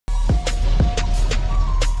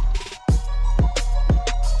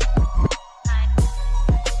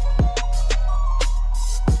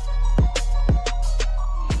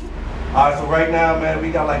right now, man,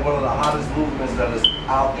 we got like one of the hottest movements that is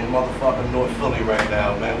out in motherfucking North Philly right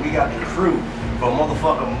now, man. We got the crew for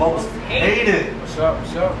motherfucking Most Hated. What's up?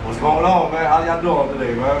 What's up? What's going on, man? How y'all doing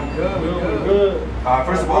today, man? Good. All right,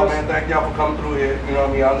 first of all, man, thank y'all for coming through here. You know what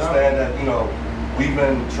I mean? I understand that, you know, we've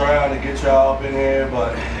been trying to get y'all up in here,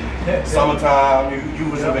 but summertime,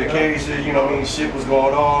 you was on vacation, you know what I mean? Shit was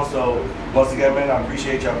going on. So once again, man, I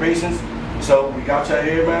appreciate y'all patience. So we got y'all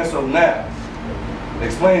here, man. So now,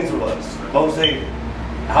 explain to us, Most Hated.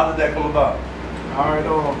 How did that come about? All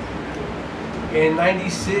right, in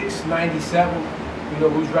 96, 97, you know,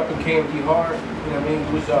 we was repping KMD hard, you know what I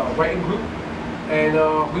mean? We was a writing group, and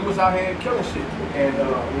we was out here killing shit, and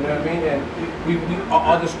you know what I mean? And we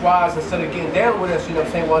other squads, instead of getting down with us, you know what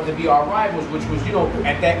I'm saying, wanted to be our rivals, which was, you know,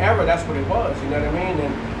 at that era, that's what it was, you know what I mean?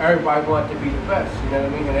 And everybody wanted to be the best, you know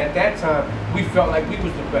what I mean? And at that time, we felt like we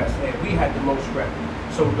was the best, and we had the most rep.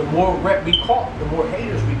 So the more rep we caught, the more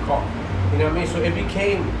haters we caught. You know what I mean? So it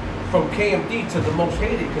became from KMD to the Most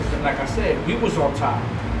Hated, because like I said, we was on top.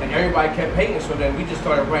 And everybody kept hating, so then we just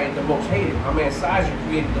started writing the Most Hated. My man Sizer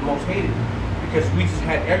created the Most Hated because we just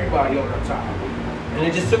had everybody on our top. And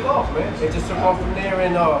it just took off, man. It just took off from there,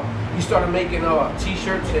 and we started making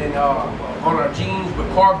t-shirts and on our jeans with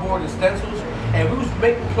cardboard and stencils. And we was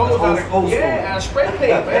making clothes out of spray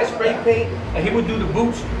paint, man, spray paint. And he would do the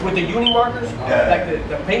boots with the uni markers, like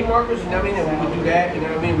the paint markers, you know what I mean? And we would do that, you know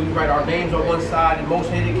what I mean? We would write our names on one side and Most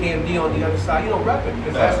Hated KMD on the other side, you know, repping.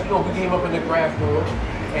 Because that's, you know, we came up in the craft world,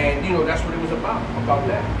 and you know, that's what it was about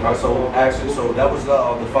that. All right, so actually, so that was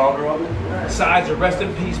the founder of it? Sizer, rest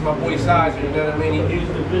in peace, my boy Sizer, you know what I mean? He was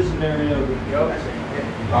the visionary of it.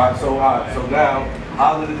 Yep. All right, so now,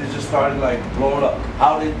 how did it just started like blowing up?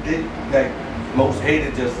 How did it like Most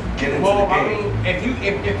Hated just get into the game? Well, I mean,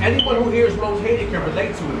 if anyone who hears Most Hated can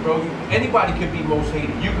relate to it, bro. Anybody can be Most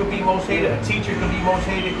Hated. You could be Most Hated. A teacher could be Most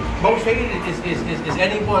Hated. Most Hated is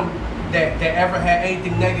anyone that ever had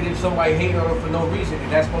anything negative, somebody hated on them for no reason,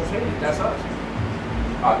 and that's Most Hated. That's us.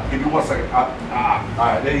 Give me 1 second. All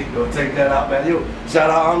right, there you go. Take that out, man. Yo, shout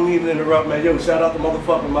out. I don't need to interrupt, man. Yo, shout out to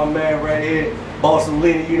motherfucking my man right here, Boston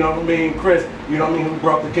Lenny, you know what I mean? Chris, you know what I mean? Who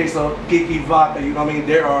brought the case of Kiki Vodka, you know what I mean?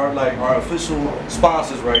 They are like our official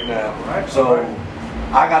sponsors right now. So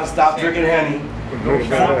I gotta stop drinking Henny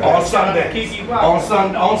on Sundays.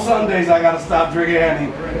 On Sundays, I gotta stop drinking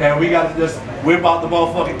Henny, and we gotta just whip out the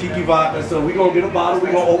motherfucking Kiki Vodka. So we gonna get a bottle,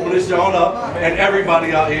 we gonna open this joint up, and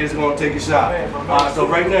everybody out here is gonna take a shot. So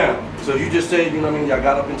right now, so you just said, you know what I mean, y'all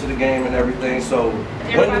got up into the game and everything, so.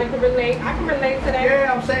 Everybody can relate. I can relate to that.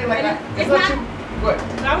 Yeah, I'm saying like it's not, what?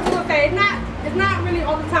 I was gonna say, it's not really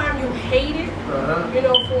all the time you hate it, you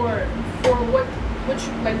know, for what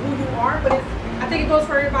you, like who you are, but I think it goes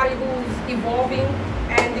for everybody who's evolving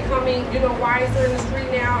and becoming, you know, wiser in the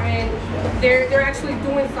street now, and they're actually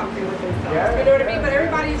doing something with themselves. You know what I mean? But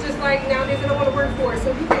everybody's just like, nowadays they don't want to work for it, so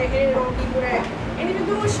you can't hate it on people that ain't even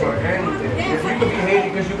doing shit. You could be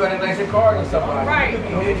hated because you got a nicer car than somebody. Right. You could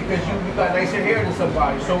be hated because you got nicer hair than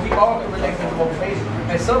somebody. So we all can relate to the Most Hated.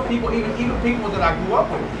 And some people, even people that I grew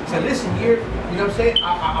up with, say, listen, you know what I'm saying?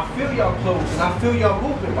 I feel y'all clothes and I feel y'all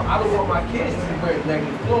movement, but I don't want my kids to be wearing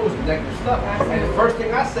negative clothes and negative stuff. And the first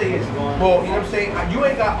thing I say is, well, you know what I'm saying? You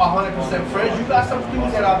ain't got 100% friends. You got some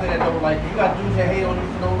dudes that out there that don't like you. You got dudes that hate on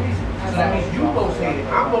you for no reason. So that means you Most Hated,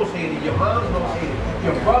 I'm Most Hated, your mom's Most Hated,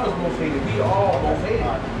 your brother's Most Hated, we all Most Hated.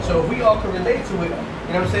 So if we all can relate to it,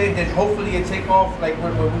 you know what I'm saying, then hopefully it take off, like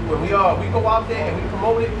when we go out there and we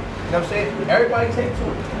promote it, you know what I'm saying, everybody take to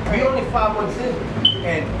it. We only 5 months in,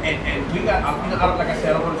 and we got, you know, like I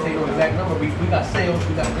said, I don't want to say no exact number, we got sales,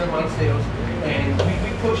 we got good amount of sales, and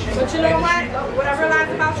we push it. But you know what I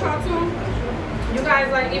realized about y'all too, you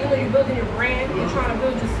guys, like, even though you're building your brand, you're trying to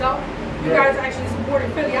build yourself, you guys actually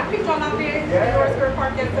supported Philly. I picked y'all out there in North Square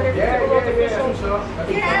Park yesterday. Yeah,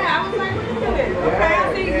 I was like, what are you doing? Okay,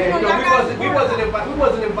 I think, you know, y'all guys we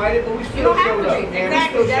wasn't invited, but we still showed up.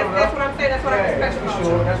 Exactly, that's what I'm saying, that's what I respect about you.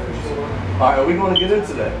 That's for sure. All right, we're going to get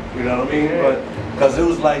into that, you know what I mean? But because it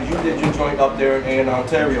was like you did your joint up there in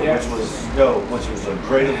Ontario, which was a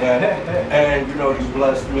great event, and you know you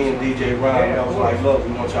blessed me and DJ Ryan. I was like, look,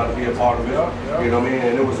 we want y'all to be a part of it, you know what I mean?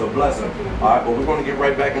 And it was a blessing. All right, but we're going to get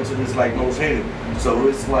right back into this like Most Hated. So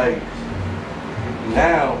it's like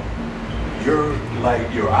now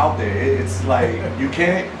you're out there. It's like you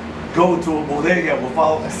can't go to a bodega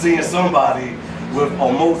without seeing somebody with a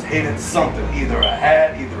Most Hated something, either a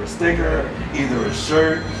hat, either a sticker, either a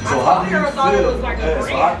shirt. So how do you feel?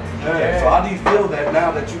 So how do you feel that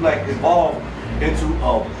now that you like evolved into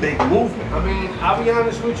a big movement? I mean, I'll be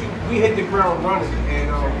honest with you, we hit the ground running,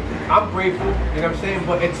 and I'm grateful, you know what I'm saying,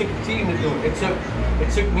 but it took a team to do it. It took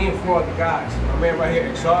it took me and 4 other guys. My man right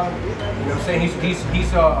here, Exare, you know what I'm saying?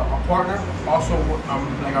 He's a partner, also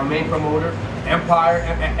like our main promoter,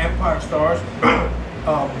 Empire Stars,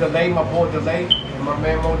 Delay, my boy Delay, and my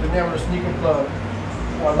man Mo Dinero, the Sneaker Plug,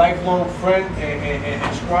 a lifelong friend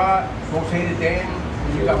and squad, Most Hated Danny.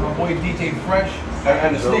 You got my boy DJ Fresh.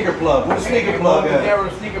 And the Sneaker Plug. Where's the Sneaker Plug at?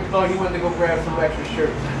 The Sneaker Plug, he went to go grab some extra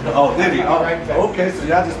shirts. Oh, did he? Oh, right back. okay, so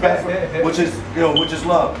y'all just passed, which is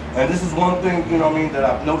love. And this is one thing, you know what I mean, that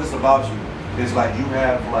I've noticed about you, is like you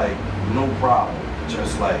have like no problem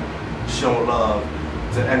just like showing love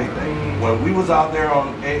to anything. When we was out there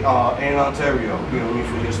in Ontario, you know what I mean,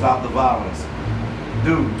 for your Stop the Violence,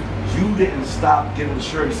 dude, you didn't stop giving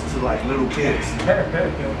shirts to like little kids.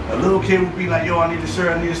 A little kid would be like, yo, I need a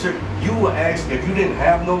shirt, I need a shirt. You would ask, if you didn't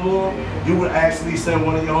have no more, you would actually send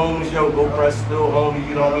one of your homies, yo, go press the little homie,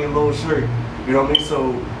 you know what I mean, a little shirt. You know what I mean?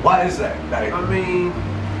 So why is that? Like, I mean,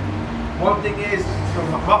 one thing is,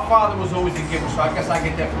 my father was always a giver, so I guess I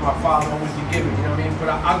get that from my father, always a giver, you know what I mean? But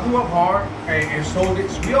I grew up hard, and so did,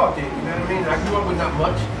 we all did, you know what I mean? I grew up with not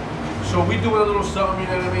much. So we doing a little something, you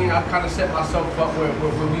know what I mean? I kind of set myself up where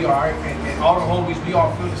we are, and all the homies, we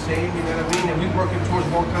all feel the same, you know what I mean? And we working towards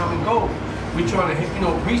one common goal. We trying to,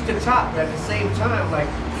 reach the top, but at the same time, like,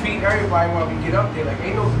 feed everybody while we get up there. Like,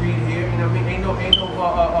 ain't no greed here, you know what I mean? Ain't no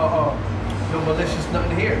malicious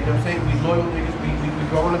nothing here, you know what I'm saying? We loyal niggas, we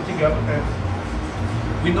growing up together, and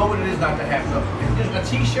we know what it is not to have nothing. And just a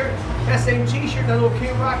t-shirt, that same t-shirt, that little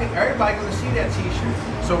kid rocking, everybody gonna see that t-shirt.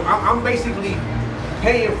 So I'm basically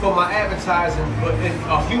paying for my advertising, but it's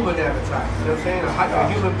a human advertising, you know what I'm saying?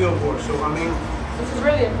 A human billboard, so I mean. This is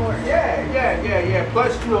really important. Yeah.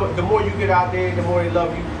 Plus, the more you get out there, the more they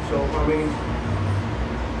love you, so I mean.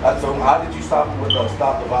 So how did you stop with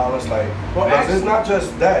Stop the Violence? Like, well, it's not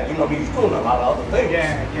just that, you know what I mean, you're doing a lot of other things.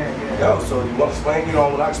 Yeah. Yo, so you want to explain,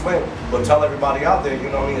 when I explain, but tell everybody out there, you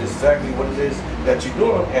know what I mean, exactly what it is that you're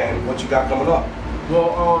doing and what you got coming up.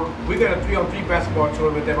 Well, we got a 3-on-3 basketball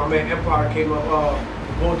tournament that my man Empire came up.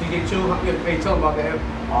 Going DJ 2, hey, tell them about that.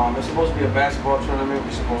 It's supposed to be a basketball tournament.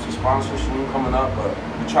 We're supposed to sponsor soon coming up, but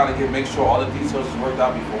we're trying to make sure all the details is worked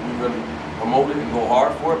out before we really promote it and go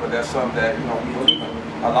hard for it. But that's something that we believe in.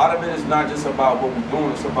 A lot of it is not just about what we're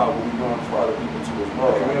doing; it's about what we're doing for other people too as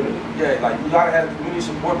well. Yeah, like you gotta have community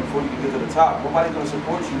support before you can get to the top. Nobody's gonna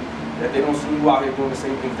support you if they don't see you out here doing the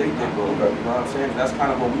same things they did, bro. You know what I'm saying? That's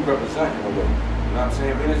kind of what we represent in a way. You know what I'm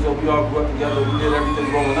saying? Being as though we all grew up together, we did everything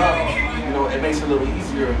growing up, it makes it a little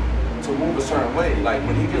easier to move a certain way. Like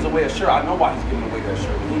when he gives away a shirt, I know why he's giving away that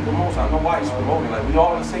shirt. When he promotes, I know why he's promoting. Like we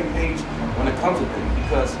all on the same page when it comes to things,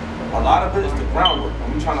 because a lot of it is the groundwork.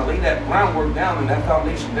 And we're trying to lay that groundwork down and that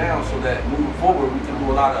foundation down so that moving forward we can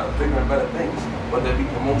do a lot of bigger and better things. Whether it be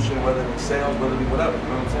promotion, whether it be sales, whether it be whatever, you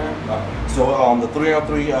know what I'm saying? So the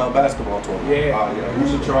 3-on-3 basketball tournament. Yeah.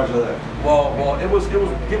 Who's in charge of that? Well, it was given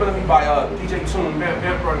to me by DJ Tune. Yeah,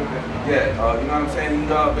 you know what I'm saying? He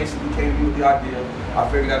basically came to me with the idea. I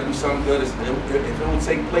figured that'd be something good. If it would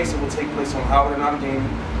take place, it would take place on Howard and Allegheny.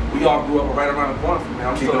 We all grew up right around the corner from me.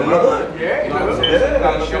 I'm still in the hood. Yeah, you know what I'm saying?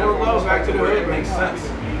 Gotta look at it from love back to the hood. It makes sense.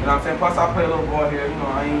 You know what I'm saying? Plus, I play a little ball here.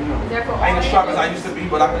 I ain't as sharp as I used to be,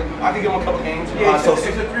 but I can give him a couple games. Yeah, so it's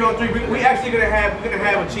a 3-on-3. We actually gonna have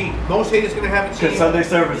a team. Most Haters gonna have a team. Can Sunday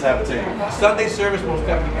Service have a team? Sunday Service most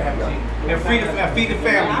definitely can have a team. And feed the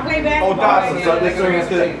family. I play basketball. So Sunday Service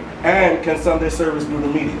and can Sunday Service do the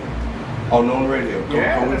media? On known radio.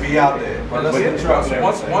 Can we be out there? Once we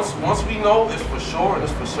know, it's for sure,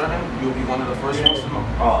 it's for certain, you'll be one of the first ones to know.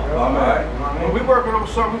 All right. Well, we working on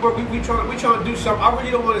something. We trying to do something. I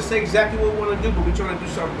really don't want to say exactly what we want to do, but we trying to do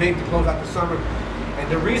something big to close out the summer. And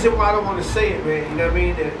the reason why I don't want to say it, man, you know what I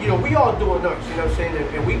mean? And, we all doing us, you know what I'm saying?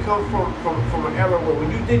 And we come from an era where when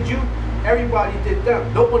you did you, everybody did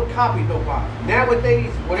them. No one copied nobody.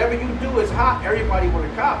 Nowadays, whatever you do is hot. Everybody want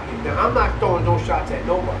to copy it. Now, I'm not throwing no shots at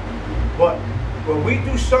nobody. But when we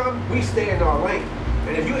do something, we stay in our lane.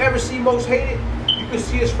 And if you ever see Most Hated, you can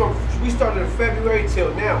see us we started in February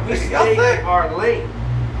till now. We stay in our lane.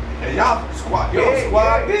 And y'all squad, B.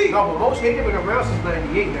 No, but Most Hated been around since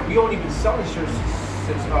 '98. Now we only been selling shirts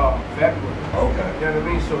since February. Okay. You know what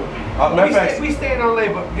I mean? So we stay in our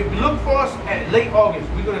lane, but look for us at late August.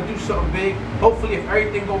 We're gonna do something big. Hopefully, if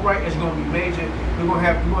everything go right, it's gonna be major. We're gonna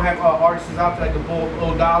have artists out there like the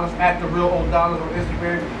Old Dollars, at the Real Old Dollars on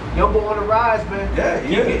Instagram. Young boy on the rise, man. Yeah,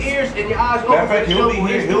 Keep your ears and your eyes open. Matter of fact,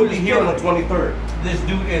 he'll be here on the 23rd. This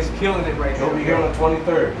dude is killing it right now. He'll be here on the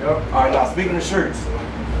 23rd. Yep. All right, now speaking of shirts,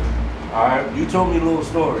 all right, you told me a little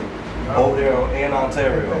story over there in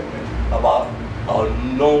Ontario about a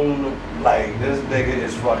known, like, this nigga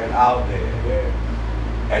is fucking out there.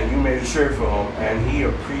 Yeah. and you made a shirt for him, and he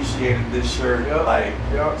appreciated this shirt. Yep. Like,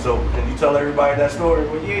 Yep. So can you tell everybody that story?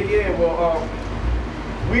 Well, yeah. Well,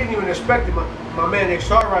 we didn't even expect it. My man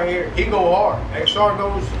Exare right here, he go hard. Exare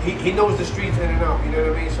knows, he knows the streets in and out, you know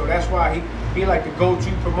what I mean? So that's why he like the go-to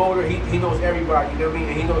promoter. He knows everybody, you know what I mean?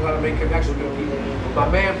 And he knows how to make connections with people. My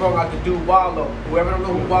man brought out the dude Wallow. Whoever don't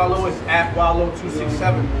know who Wallow is, at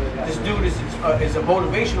Wallow267. This dude is a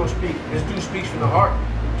motivational speaker. This dude speaks from the heart.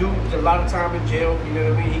 Dude did a lot of time in jail, you know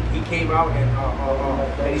what I mean? He came out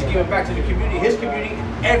and he's giving back to the community, his community,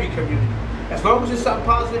 and every community. As long as it's something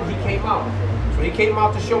positive, he came out. So he came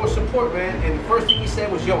out to show us support, man. And the first thing he said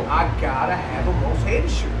was, yo, I gotta have a Most Hated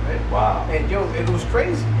shirt, man. Wow. And yo, it was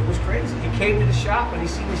crazy. It was crazy. He came to the shop and he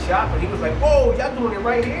seen the shop and he was like, whoa, y'all doing it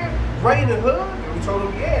right here? Right in the hood? And we told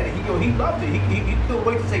him, yeah. And he loved it. He couldn't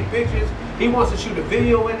wait to take pictures. He wants to shoot a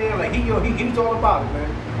video in there. Like, he was all about it, man.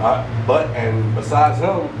 And besides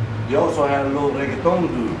him, you also had a little reggaeton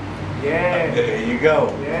dude. Yeah. There you go.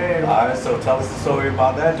 Yeah. All right, so tell us the story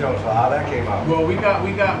about that joke, so how that came out. Well, we got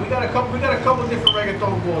a couple different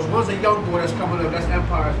reggaeton boys. One's a young boy that's coming up, that's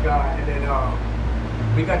Empire's guy, and then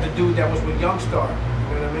we got the dude that was with Youngstar.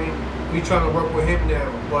 You know what I mean? We trying to work with him now,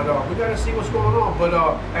 but we got to see what's going on. But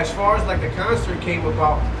as far as like the concert came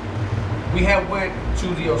about, we had went to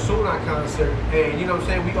the Osuna concert, and you know what I'm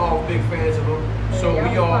saying, we all big fans of him. So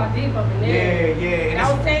we all deep up in there. yeah. And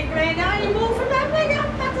I was saying, man, now you move from that nigga.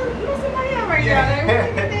 I'm about to lose somebody out right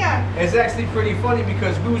now. It's actually pretty funny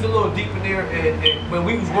because we was a little deep in there, and when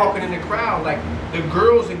we was walking in the crowd, like the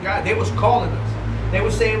girls and guys, they was calling us. They were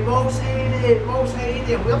saying, Most Hated, Most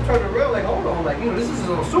Hated. And I'm turning around like, hold on, like, you know, this is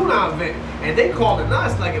an Osuna event. And they calling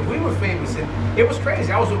us like if we were famous. And it was crazy.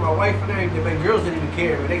 I was with my wife and everything, man. Girls didn't even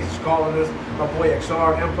care. They just calling us, my boy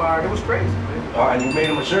Exare, Empire. It was crazy, man. And you made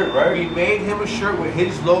him a shirt, right? We made him a shirt with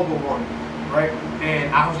his logo on it, right?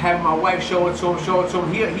 And I was having my wife show it to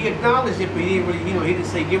him. He acknowledged it, but he didn't really, you know, he didn't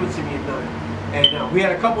say give it to me or nothing. And we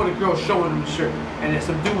had a couple of the girls showing him the shirt. And then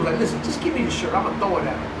some dude was like, listen, just give me the shirt. I'm going to throw it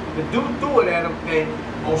at him. The dude threw it at him, and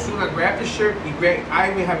Osuna grabbed the shirt.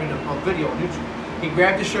 I even have a video on YouTube. He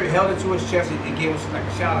grabbed the shirt, held it to his chest, and gave us like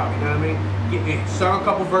a shout out. You know what I mean? He sung a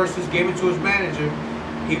couple verses, gave it to his manager.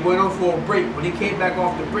 He went on for a break. When he came back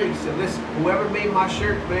off the break, he said, "Listen, whoever made my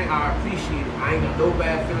shirt, man, I appreciate it. I ain't got no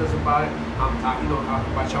bad feelings about it. You know,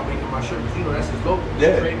 about y'all making my shirt, because you know that's his logo,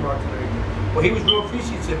 his trademark and everything." But he was real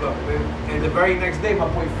appreciative of it, man. And the very next day, my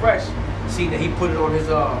boy Fresh seen that he put it on his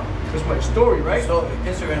That's my story, right? So,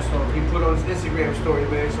 Instagram story. He put on his Instagram story,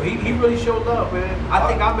 man. So he really showed love, man. I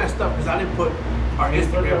think I messed up because I didn't put our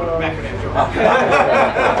Instagram on the back of that joke.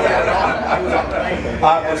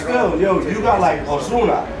 But still, yo, you got like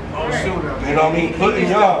Osuna. Osuna, you know what I mean? He's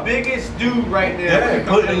the biggest dude right now. Yeah,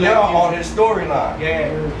 putting y'all on his storyline.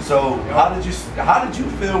 Yeah. So how did you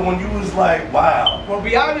feel when you was like, wow? Well, to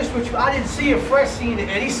be honest with you, I didn't see it. Fresh seen it,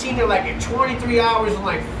 and he seen it like in 23 hours and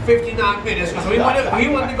like 59 minutes. So he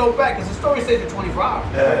wanted to go back, because the story says in 24 hours.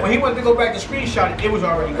 Yeah. When he wanted to go back to screenshot it, it was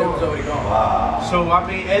already gone. Wow. So I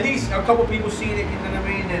mean, at least a couple people seen it, you know what I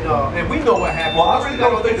mean? And we know what happened. Well, I really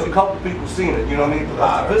don't think a couple people seen it, you know what I mean?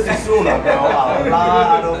 Because this is sooner, bro. A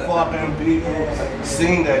lot of fucking people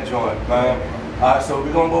seen that joint, man. Alright, so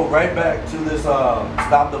we're gonna go right back to this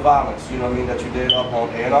Stop the Violence, you know what I mean, that you did up on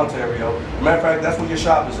A in Ontario. Matter of fact, that's where your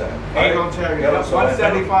shop is at. A in Ontario. Yeah, so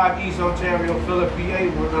 175 East Ontario, Philip, PA,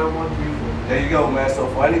 19134. There you go, man. So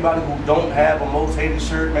for anybody who don't have a Most Hated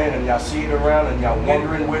shirt, man, and y'all see it around and y'all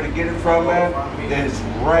wondering where to get it from, man, it's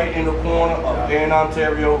right in the corner of A in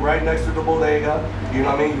Ontario, right next to the bodega. You know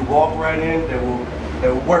what I mean? You walk right in, they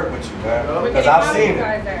will work with you, man. Because I've seen it.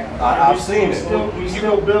 I've seen it. We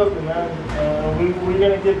still building, man. We're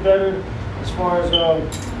gonna get better as far as you know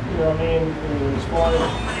what I mean, as far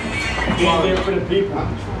as being there for the people,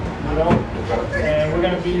 you know. And we're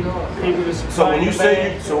gonna be able to. So when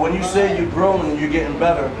you say you're growing and you're getting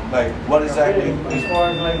better, like what exactly? As far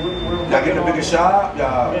as like we're y'all getting a bigger shop,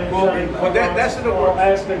 well, that's in the all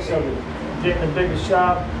aspects of it. Getting a bigger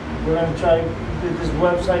shop. We're gonna try to get this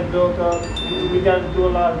website built up. We got to do a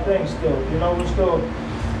lot of things still. You know, we're still.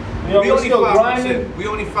 We only 5 months in. We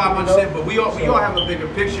only 5 months in, but we all have a bigger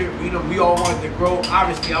picture. You know, we all wanted to grow.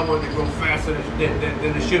 Obviously, I wanted to grow faster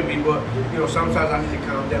than it should be, but you know, sometimes I need to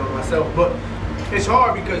calm down on myself. But it's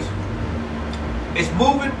hard because it's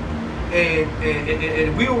moving,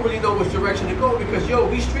 and we don't really know which direction to go because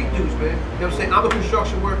we street dudes, man. You know what I'm saying? I'm a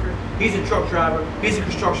construction worker. He's a truck driver. He's a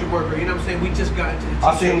construction worker. You know what I'm saying? We just got into the.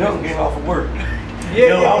 I seen him getting off of work.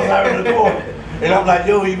 Yeah, I was out in the door. And I'm like,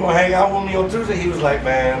 yo, you gonna hang out with me on Tuesday? He was like,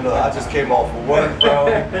 man, look, I just came off of work, bro.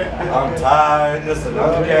 I'm tired. Listen,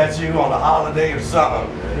 I'll look at you on a holiday or something.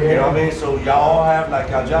 You know what I mean? So y'all all have like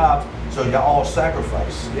your jobs. So y'all all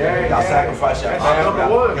sacrifice. Yeah, y'all sacrifice your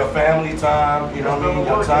family time, you know what I mean,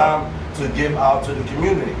 your time to give out to the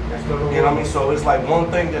community. You know what I mean? So it's like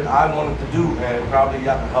one thing that I wanted to do, and probably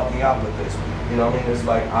y'all can help me out with this. You know what I mean? It's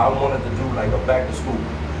like I wanted to do like a back to school.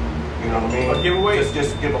 You know what I mean? A giveaway?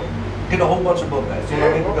 Just get a whole bunch of book bags. You know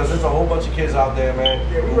what I mean? Because there's a whole bunch of kids out there, man.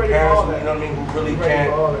 Who parents, you know what I mean, who really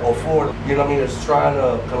can't afford, you know what I mean, is trying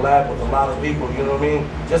to collab with a lot of people, you know what I mean?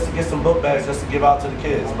 Just to get some book bags, just to give out to the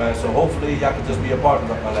kids, man. So hopefully y'all can just be a part of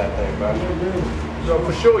that thing, man. So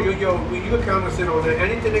for sure, you can count us in on that.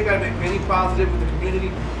 Anything that got any positive with the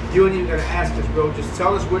community, you ain't even gonna ask us, bro. Just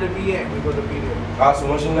tell us where to be at. We're gonna be there. All right, so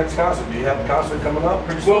when's your next concert? Do you have a concert coming up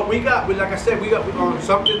pretty soon? Well, like I said, we got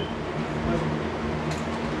something.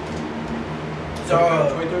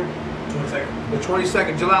 23rd? 22nd. The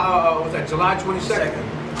 22nd, July. What's that? July 22nd.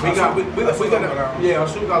 We got Asuka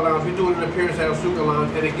Lounge. We're doing an appearance at Asuka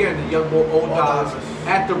Lounge, and again, the Young Boy Old Dollars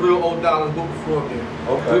at the real Old Dollars will perform there.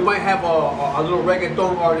 Okay. We might have a little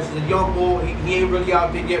reggaeton artist, the Young Boy. He ain't really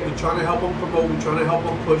out there yet. We're trying to help him promote. We're trying to help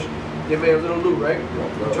him push. Your man, Little Lou, right?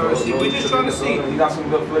 We're trying to see. We're just trying to see. He got some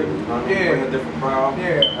good flavors. You know what I mean? Bring a different crowd. Yeah. You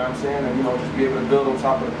know what I'm saying? And, you know, just be able to build on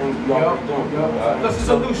top of the things we already doing. Plus, there's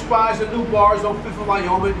some new spots and new bars on Fifth and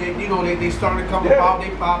Wyoming. They starting to come about. They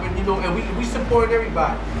popping, you know, and we supporting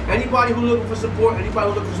everybody. Anybody who looking for support, anybody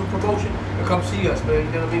who looking for some promotion, come see us, man.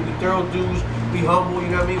 You know what I mean? We thorough dudes, we humble, you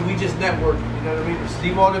know what I mean? We just networking, you know what I mean? Just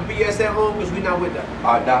leave all the BS at home because we not with that.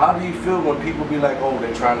 All right, now how do you feel when people be like, oh,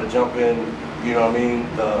 they're trying to jump in, you know what I mean,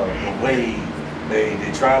 the wave? They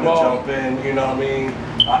trying to jump in, you know what I mean?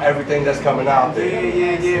 Everything that's coming out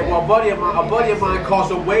there. Yeah. Well, a buddy of mine calls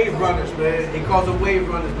them wave runners, man. He calls them wave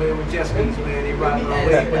runners, man, with jet skis, man. They riding on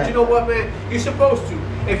wave. But you know what, man? You're supposed to.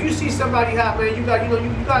 If you see somebody hot, man, you gotta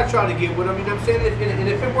try to get with them. You know what I'm saying? And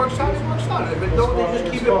if it works out, it works out. If it don't, then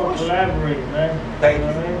just keep it pushing. Collaborate, man. Thank you.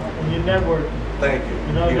 And you network. Thank you.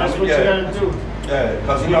 You know, that's what you gotta do. Yeah,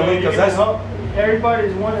 because you know what I mean? Because that's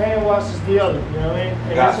everybody's one hand washes the other. You know what I mean?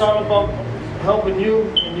 And it's all about helping you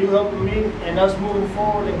and you helping me and us moving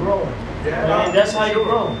forward and growing. Yeah, and that's how you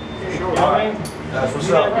grow. Sure. You know what I mean? That's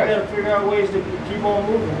what's up. You gotta figure out ways to keep on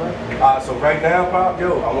moving, man. So right now, Pop, I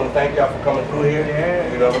want to thank y'all for coming through here.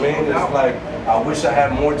 Yeah. You know what I mean? It's like, I wish I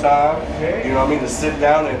had more time, you know what I mean, to sit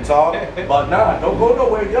down and talk. But nah, don't go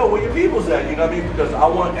nowhere. Yo, where your people's at? You know what I mean? Because I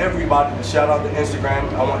want everybody to shout out to Instagram.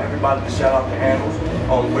 I want everybody to shout out the handles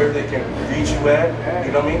on where they can reach you at,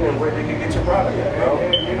 you know what I mean, and where they can get your product at, bro.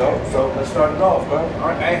 You know? So let's start it off, man. All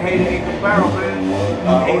right, H8TED Apparel, man.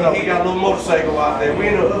 Hold up, we got a little motorcycle out there. We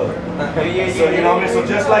in the hood. So, you know what I mean? So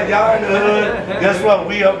just like y'all in the hood, guess what?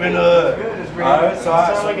 We up in the hood. All right, so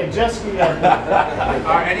sound like a jet ski out there.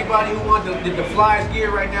 All right, anybody who wants the Flyers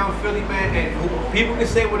gear right now in Philly, man, and people can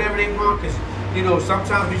say whatever they want, because, you know,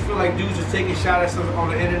 sometimes we feel like dudes are taking shots at us on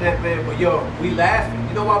the internet, man, but yo, we laughing.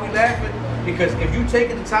 You know why we laughing? Because if you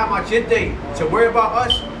taking the time out your day to worry about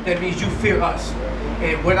us, that means you fear us.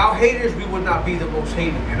 And without haters, we would not be the most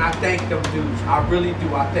hated. And I thank them dudes. I really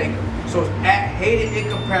do. I thank them. So it's at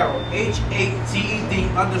H8TED Apparel, H8TED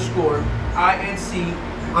 _ INC _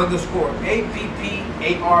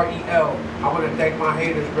 APPAREL. I want to thank my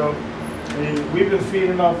haters, bro. We've been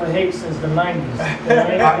feeding off of hate since the 90s.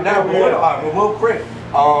 Now, real quick,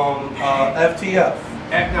 FTF.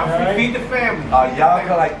 Now, feed the family.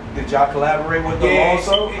 Did y'all collaborate with them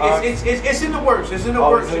also? It's in the works. It's in the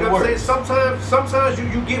works. You know what I'm saying? Sometimes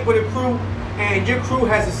you get with a crew and your crew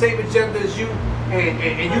has the same agenda as you,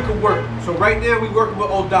 and you can work. So right now we working with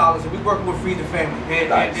Old Dollars and we working with Feed the Family.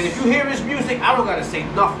 And if you hear his music, I don't gotta say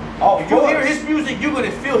nothing. If you hear his music, you're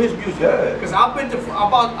gonna feel his music. Because I've been to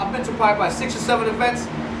probably about 6 or 7 events,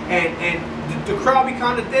 and the crowd be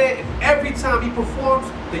kind of dead. And every time he performs,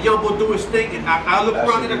 the young boy do his thing, and I look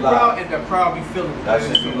around in the crowd, and the crowd be feeling it. That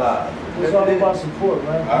should be live. It's all about support,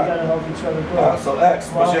 man. We gotta help each other grow. So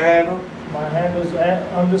X, what's your handle? My handle is at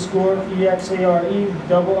 _EXARE _.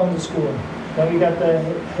 Then we got the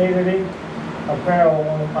H8TED Apparel,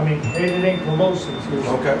 H8TED Promotions.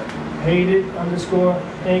 Okay. H8TED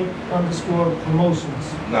 _Inc.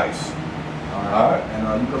 Promotions. Nice. Alright.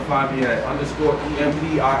 And you can find me at _EMPIRESTARS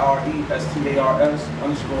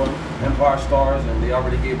 _ Empire Stars, and they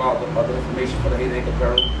already gave out the other information for the H8TED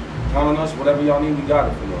Apparel. Count on us, whatever y'all need, we got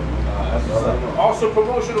it for you. Also,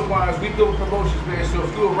 promotional wise, we do promotions, man. So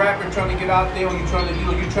if you're a rapper trying to get out there, or you're trying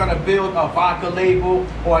to build a vodka label,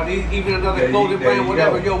 or even another clothing brand,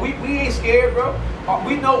 whatever, yo, we ain't scared, bro.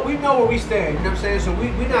 We know where we stand. You know what I'm saying? So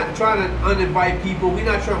we not trying to uninvite people. We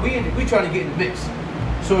trying to get in the mix.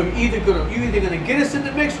 So you're either gonna get us in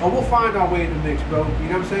the mix, or we'll find our way in the mix, bro. You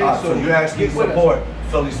know what I'm saying? So you actually support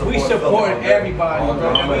Philly support. We support everybody,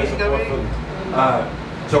 bro.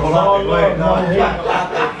 Chocolate, go ahead. No hate.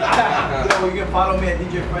 Yo, you can follow me at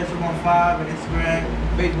DJ Fresh15 on Instagram,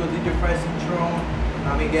 Facebook DJ Fresh Intron. I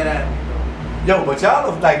mean, get at me. Yo, but y'all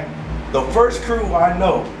are like the first crew I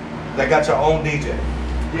know that got your own DJ.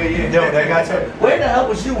 Yeah, yeah. Yo, they got your. Where the hell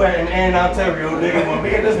was you at in Ontario, nigga? When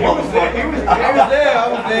me and this motherfucker. He was there.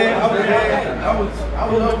 I was.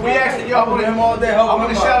 We actually, yo, with him all day. I want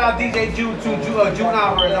to shout out DJ June too, June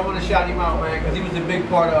Alvarez. I want to shout him out, man, because he was a big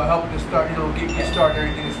part of helping to start, get started and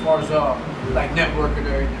everything as far as like networking and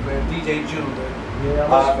everything, man. DJ June, man. Yeah,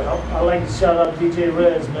 I like to shout out DJ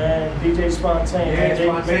Rez, man. DJ Spontane. Yeah, DJ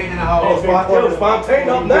Spontane in the house. Spontane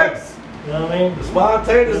up next. You know what I mean?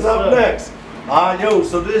 Spontane is up next. Yo,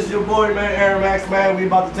 so this is your boy, man, Airmax, man. We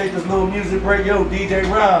about to take this little music break. Yo, DJ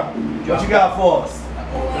Ron, what you got for us?